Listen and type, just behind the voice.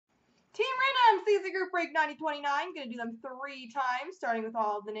C&C Group Break 9029. Going to do them 3 times, starting with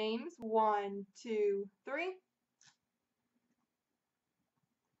all of the names. 1, 2, 3.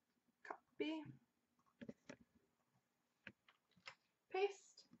 Copy.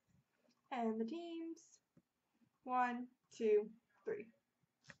 Paste. And the teams. 1, 2, 3.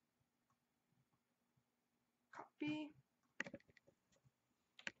 Copy.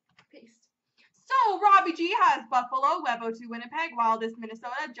 Paste. So, Robbie G has Buffalo, Webo 2 Winnipeg, Wildest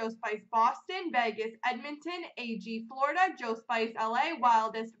Minnesota, Joe Spice Boston, Vegas Edmonton, AG Florida, Joe Spice LA,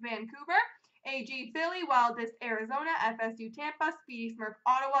 Wildest Vancouver, AG Philly, Wildest Arizona, FSU Tampa, Speedy Smurf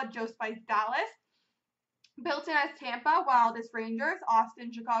Ottawa, Joe Spice Dallas, Bilton has Tampa, Wildest Rangers,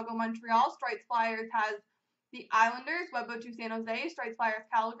 Austin, Chicago, Montreal, Stripes Flyers has the Islanders, Webo 2 San Jose, Stripes Flyers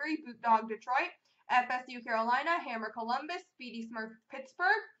Calgary, Boot Dog Detroit, FSU Carolina, Hammer Columbus, Speedy Smurf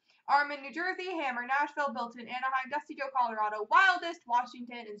Pittsburgh, Armin, New Jersey, Hammer, Nashville, Bilton, Anaheim, Dusty Joe, Colorado, Wildest,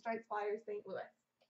 Washington, and Stripes Flyers, St. Louis.